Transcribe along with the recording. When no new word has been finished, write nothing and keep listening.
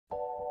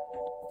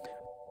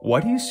Why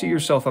do you see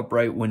yourself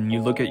upright when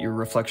you look at your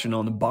reflection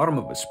on the bottom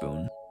of a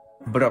spoon,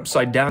 but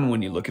upside down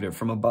when you look at it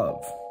from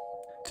above?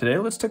 Today,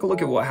 let's take a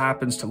look at what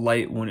happens to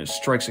light when it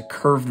strikes a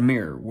curved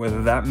mirror,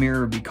 whether that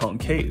mirror be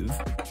concave,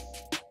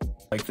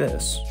 like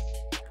this,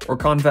 or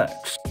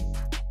convex.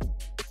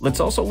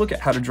 Let's also look at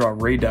how to draw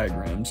ray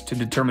diagrams to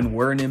determine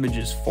where an image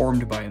is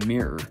formed by a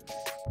mirror,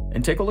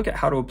 and take a look at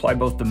how to apply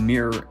both the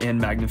mirror and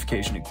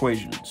magnification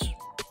equations.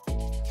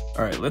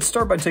 Alright, let's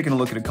start by taking a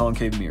look at a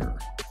concave mirror.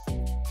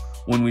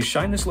 When we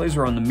shine this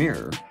laser on the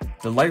mirror,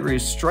 the light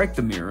rays strike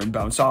the mirror and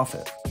bounce off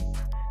it.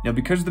 Now,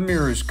 because the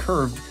mirror is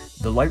curved,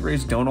 the light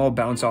rays don't all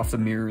bounce off the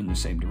mirror in the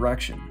same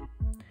direction.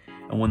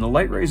 And when the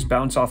light rays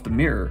bounce off the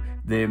mirror,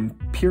 they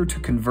appear to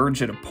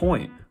converge at a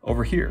point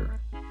over here.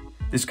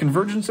 This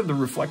convergence of the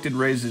reflected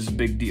rays is a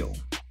big deal.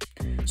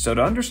 So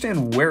to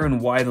understand where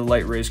and why the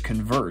light rays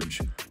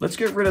converge, let's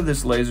get rid of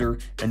this laser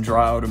and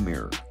draw out a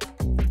mirror.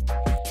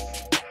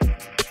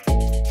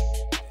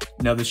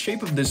 Now, the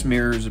shape of this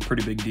mirror is a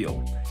pretty big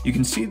deal. You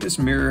can see this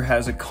mirror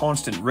has a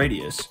constant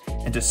radius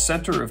and a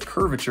center of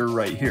curvature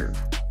right here.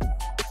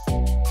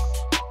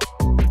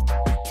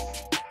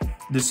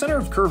 The center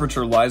of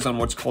curvature lies on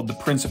what's called the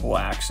principal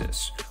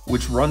axis,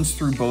 which runs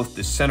through both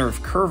the center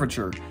of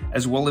curvature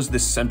as well as the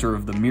center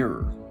of the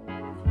mirror.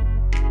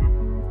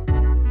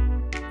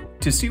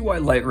 To see why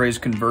light rays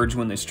converge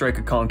when they strike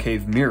a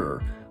concave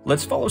mirror,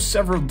 let's follow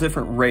several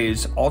different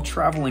rays all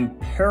traveling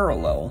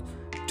parallel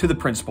to the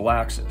principal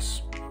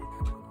axis.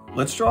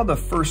 Let's draw the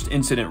first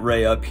incident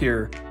ray up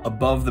here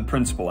above the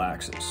principal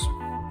axis.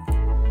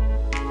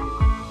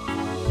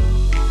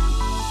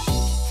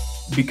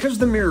 Because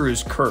the mirror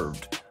is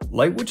curved,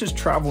 light which is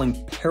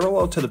traveling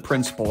parallel to the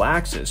principal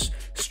axis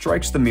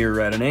strikes the mirror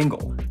at an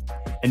angle.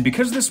 And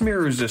because this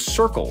mirror is a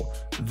circle,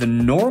 the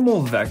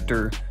normal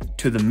vector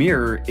to the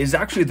mirror is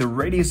actually the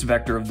radius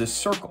vector of this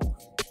circle.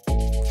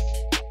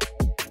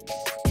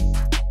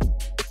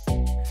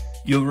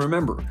 You'll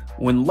remember,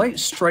 when light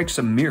strikes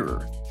a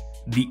mirror,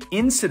 the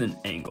incident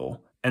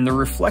angle and the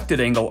reflected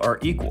angle are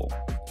equal,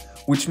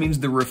 which means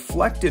the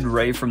reflected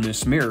ray from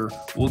this mirror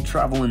will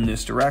travel in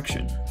this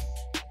direction.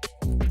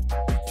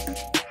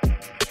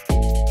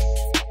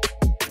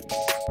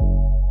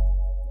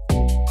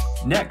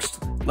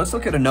 Next, let's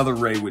look at another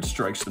ray which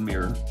strikes the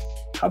mirror.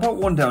 How about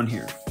one down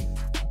here?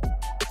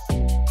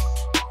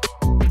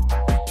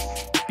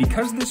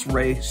 Because this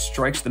ray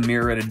strikes the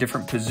mirror at a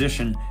different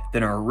position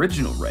than our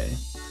original ray,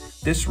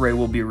 this ray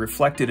will be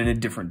reflected in a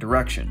different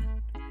direction.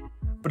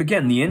 But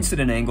again, the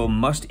incident angle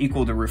must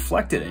equal the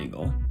reflected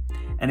angle,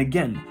 and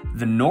again,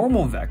 the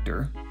normal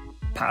vector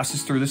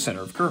passes through the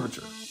center of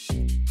curvature.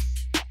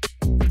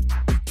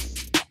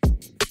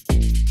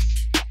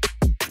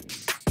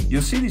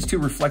 You'll see these two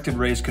reflected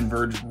rays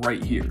converge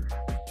right here.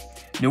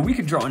 Now, we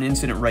could draw an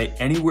incident ray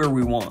anywhere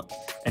we want,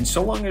 and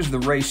so long as the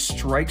ray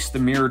strikes the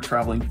mirror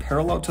traveling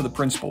parallel to the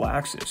principal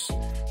axis,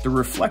 the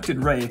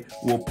reflected ray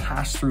will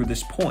pass through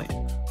this point,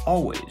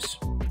 always.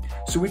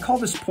 So we call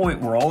this point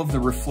where all of the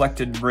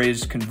reflected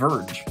rays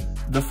converge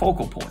the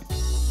focal point.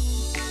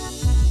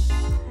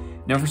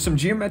 Now, for some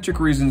geometric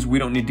reasons we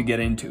don't need to get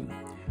into,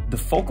 the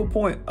focal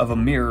point of a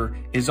mirror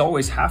is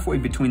always halfway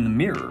between the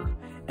mirror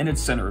and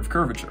its center of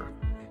curvature.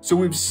 So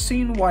we've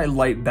seen why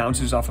light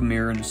bounces off a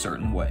mirror in a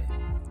certain way.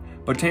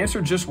 But to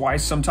answer just why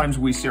sometimes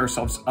we see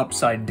ourselves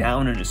upside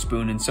down in a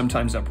spoon and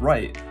sometimes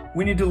upright,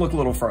 we need to look a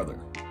little farther.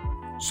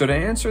 So to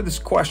answer this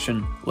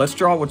question, let's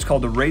draw what's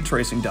called a ray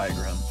tracing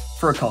diagram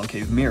for a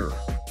concave mirror.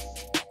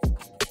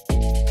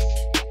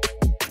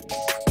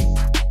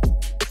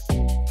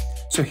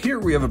 So here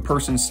we have a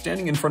person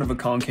standing in front of a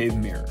concave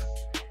mirror.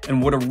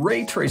 And what a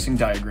ray tracing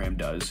diagram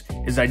does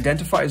is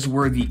identifies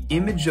where the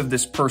image of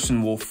this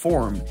person will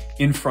form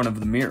in front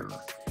of the mirror.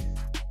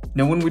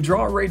 Now, when we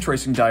draw a ray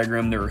tracing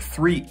diagram, there are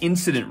three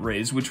incident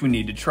rays which we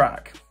need to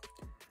track.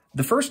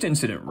 The first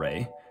incident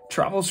ray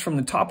travels from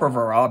the top of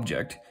our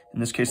object,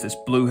 in this case this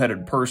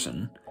blue-headed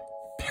person,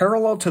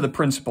 parallel to the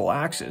principal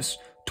axis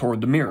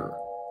toward the mirror.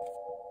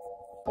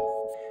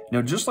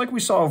 Now, just like we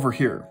saw over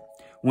here,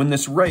 when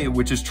this ray,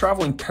 which is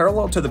traveling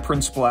parallel to the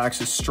principal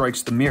axis,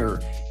 strikes the mirror,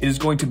 it is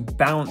going to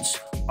bounce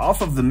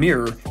off of the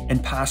mirror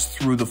and pass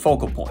through the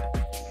focal point.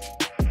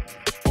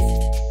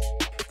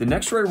 The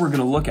next ray we're going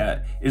to look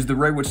at is the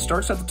ray which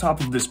starts at the top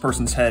of this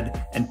person's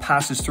head and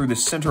passes through the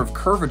center of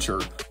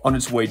curvature on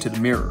its way to the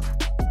mirror.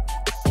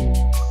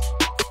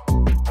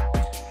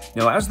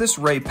 Now, as this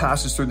ray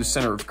passes through the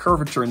center of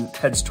curvature and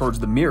heads towards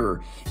the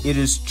mirror, it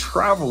is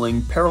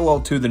traveling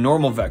parallel to the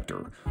normal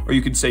vector, or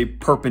you could say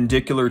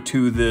perpendicular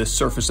to the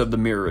surface of the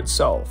mirror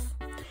itself.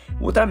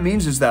 What that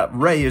means is that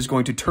ray is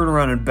going to turn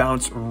around and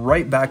bounce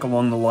right back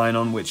along the line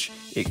on which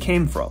it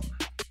came from.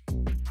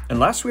 And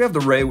last, we have the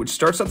ray which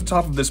starts at the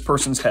top of this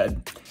person's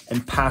head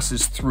and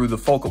passes through the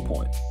focal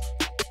point.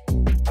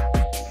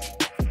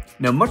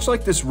 Now, much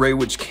like this ray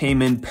which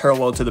came in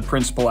parallel to the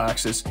principal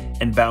axis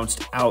and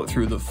bounced out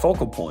through the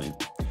focal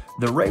point,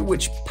 the ray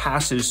which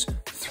passes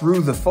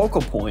through the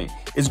focal point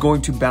is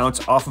going to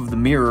bounce off of the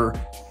mirror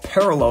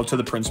parallel to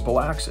the principal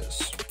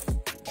axis.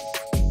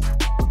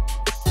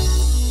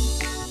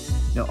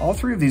 Now, all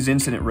three of these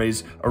incident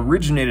rays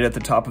originated at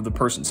the top of the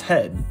person's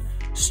head,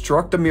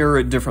 struck the mirror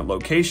at different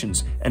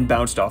locations, and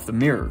bounced off the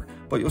mirror,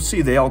 but you'll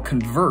see they all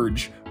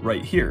converge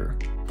right here.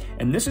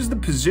 And this is the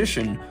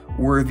position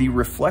where the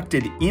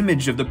reflected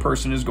image of the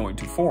person is going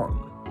to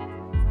form.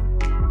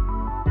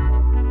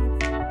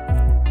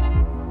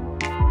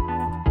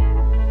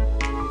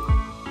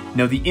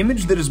 Now, the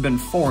image that has been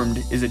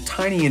formed is a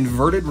tiny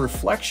inverted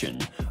reflection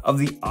of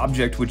the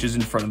object which is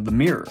in front of the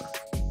mirror.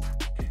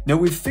 Now,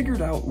 we've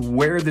figured out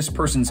where this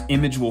person's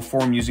image will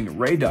form using a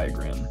ray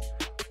diagram,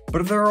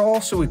 but there are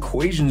also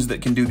equations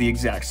that can do the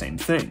exact same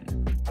thing.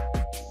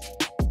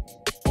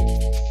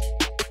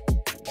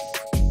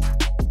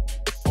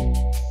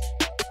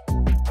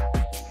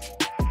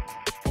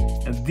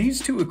 Now, these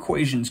two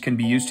equations can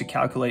be used to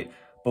calculate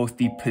both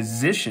the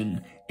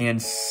position and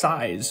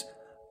size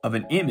of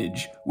an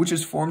image which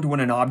is formed when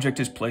an object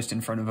is placed in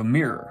front of a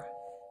mirror.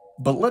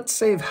 But let's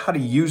save how to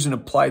use and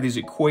apply these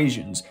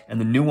equations and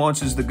the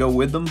nuances that go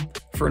with them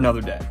for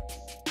another day.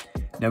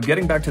 Now,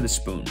 getting back to the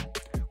spoon,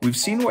 we've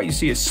seen why you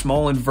see a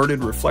small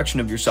inverted reflection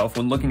of yourself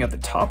when looking at the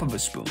top of a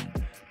spoon,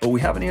 but we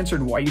haven't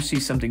answered why you see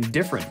something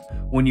different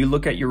when you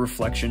look at your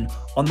reflection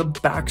on the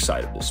back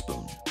side of the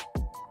spoon.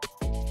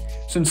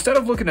 So instead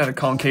of looking at a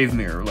concave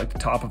mirror like the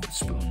top of the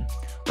spoon,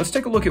 let's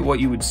take a look at what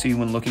you would see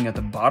when looking at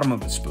the bottom of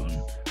the spoon,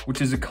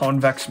 which is a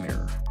convex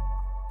mirror.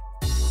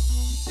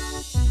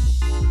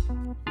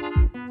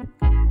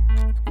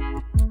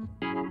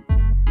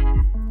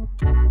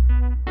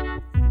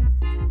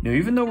 Now,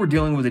 even though we're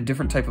dealing with a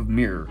different type of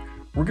mirror,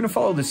 we're going to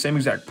follow the same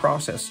exact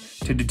process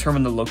to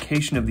determine the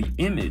location of the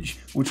image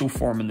which will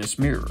form in this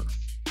mirror.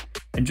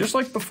 And just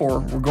like before,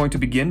 we're going to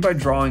begin by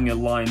drawing a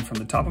line from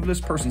the top of this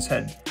person's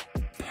head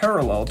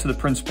parallel to the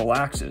principal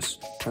axis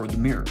toward the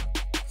mirror.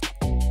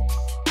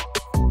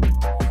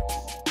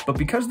 But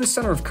because the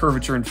center of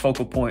curvature and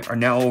focal point are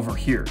now over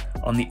here,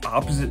 on the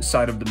opposite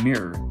side of the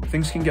mirror,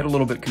 things can get a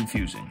little bit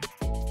confusing.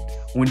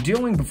 When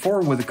dealing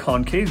before with a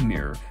concave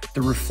mirror,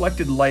 the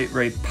reflected light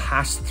ray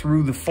passed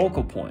through the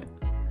focal point.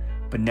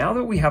 But now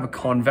that we have a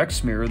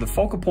convex mirror, the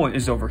focal point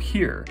is over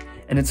here,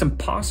 and it's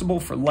impossible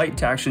for light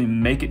to actually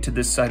make it to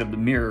this side of the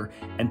mirror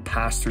and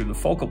pass through the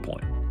focal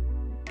point.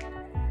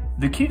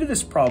 The key to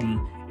this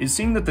problem is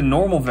seeing that the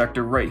normal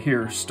vector right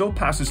here still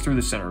passes through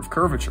the center of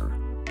curvature.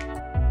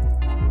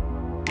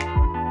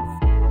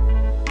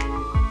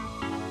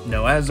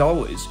 Now, as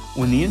always,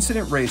 when the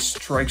incident ray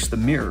strikes the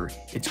mirror,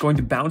 it's going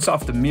to bounce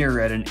off the mirror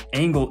at an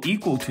angle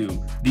equal to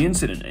the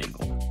incident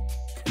angle.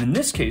 And in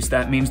this case,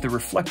 that means the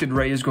reflected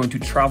ray is going to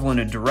travel in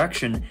a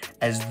direction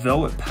as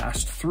though it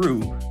passed through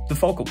the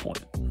focal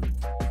point.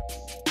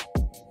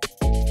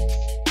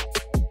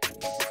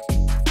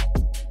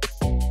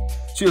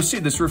 So you'll see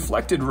this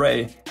reflected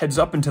ray heads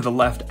up and to the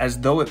left as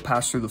though it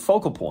passed through the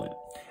focal point.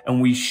 And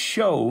we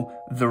show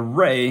the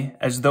ray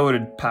as though it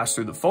had passed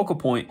through the focal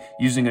point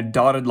using a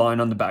dotted line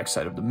on the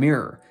backside of the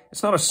mirror.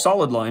 It's not a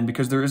solid line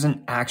because there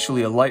isn't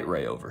actually a light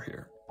ray over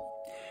here.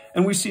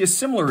 And we see a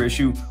similar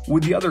issue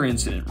with the other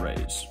incident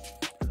rays,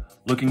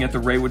 looking at the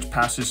ray which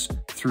passes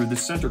through the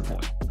center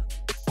point.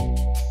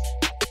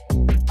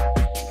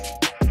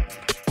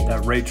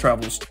 That ray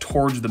travels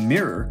towards the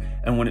mirror,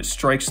 and when it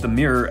strikes the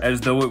mirror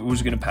as though it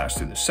was going to pass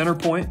through the center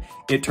point,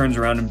 it turns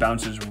around and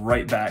bounces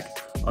right back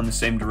on the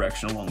same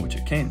direction along which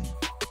it came.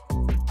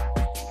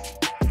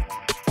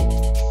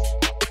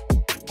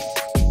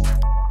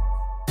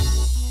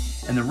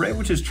 And the ray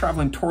which is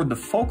traveling toward the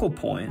focal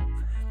point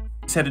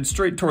is headed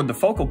straight toward the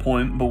focal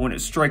point, but when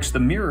it strikes the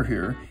mirror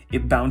here,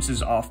 it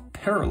bounces off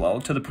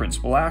parallel to the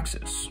principal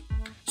axis.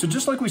 So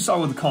just like we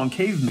saw with the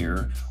concave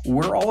mirror,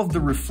 where all of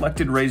the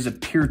reflected rays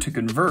appear to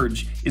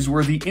converge is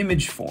where the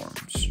image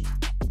forms.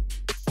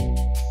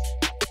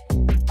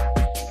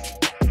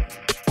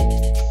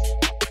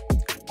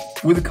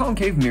 With a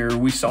concave mirror,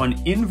 we saw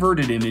an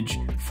inverted image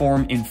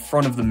form in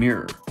front of the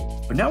mirror.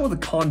 But now with a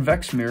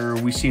convex mirror,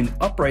 we see an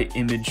upright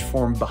image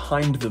form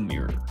behind the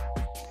mirror.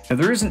 Now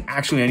there isn't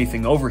actually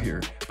anything over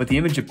here, but the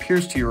image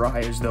appears to your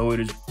eye as though it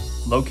is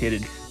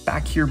located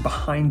back here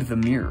behind the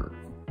mirror.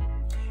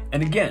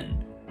 And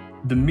again,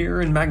 the mirror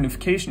and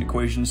magnification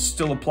equations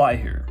still apply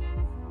here.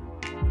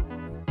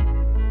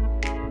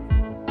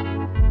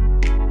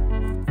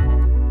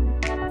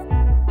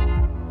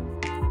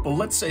 But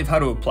let's save how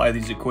to apply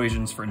these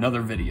equations for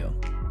another video.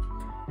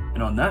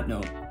 And on that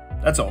note,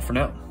 that's all for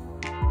now.